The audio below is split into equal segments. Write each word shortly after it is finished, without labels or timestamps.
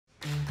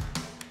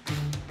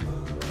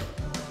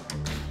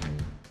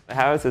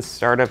How is a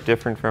startup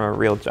different from a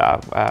real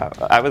job?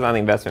 I was on the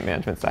investment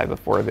management side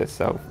before this,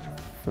 so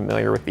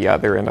familiar with the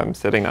other, and I'm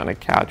sitting on a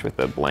couch with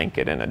a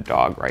blanket and a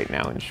dog right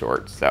now in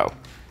shorts. So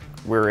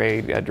we're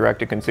a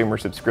direct-to-consumer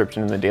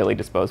subscription in the daily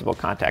disposable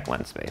contact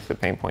lens space. The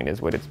pain point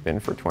is what it's been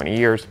for 20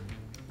 years.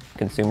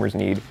 Consumers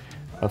need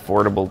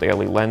affordable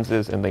daily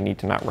lenses, and they need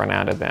to not run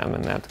out of them,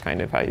 and that's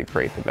kind of how you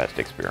create the best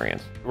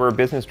experience. We're a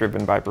business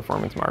driven by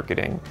performance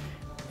marketing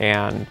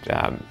and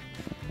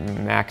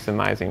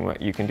maximizing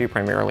what you can do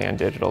primarily on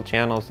digital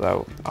channels,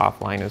 though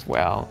offline as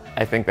well.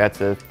 I think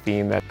that's a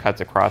theme that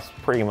cuts across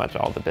pretty much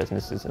all the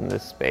businesses in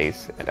this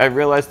space. I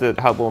realized that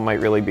Hubble might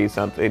really be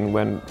something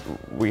when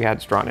we had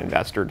strong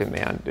investor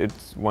demand.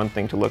 It's one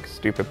thing to look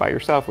stupid by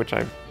yourself, which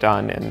I've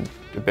done, and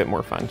a bit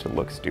more fun to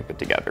look stupid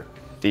together.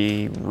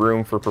 The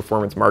room for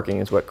performance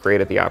marketing is what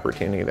created the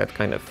opportunity that's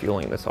kind of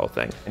fueling this whole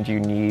thing. And you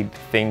need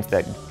things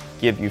that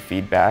give you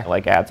feedback,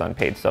 like ads on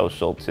paid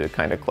social, to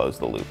kind of close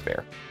the loop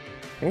there.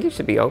 I think you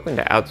should be open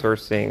to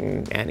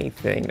outsourcing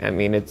anything. I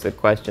mean, it's a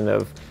question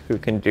of who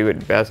can do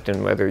it best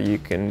and whether you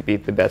can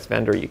beat the best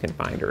vendor you can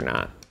find or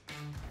not.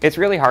 It's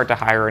really hard to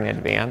hire in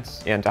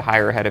advance and to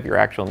hire ahead of your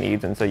actual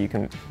needs, and so you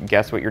can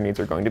guess what your needs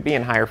are going to be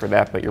and hire for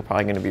that, but you're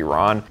probably going to be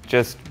wrong.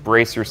 Just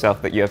brace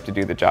yourself that you have to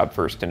do the job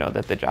first to know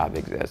that the job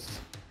exists.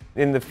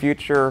 In the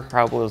future,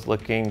 Hubble is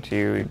looking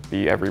to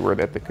be everywhere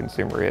that the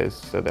consumer is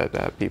so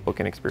that people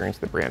can experience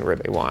the brand where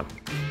they want.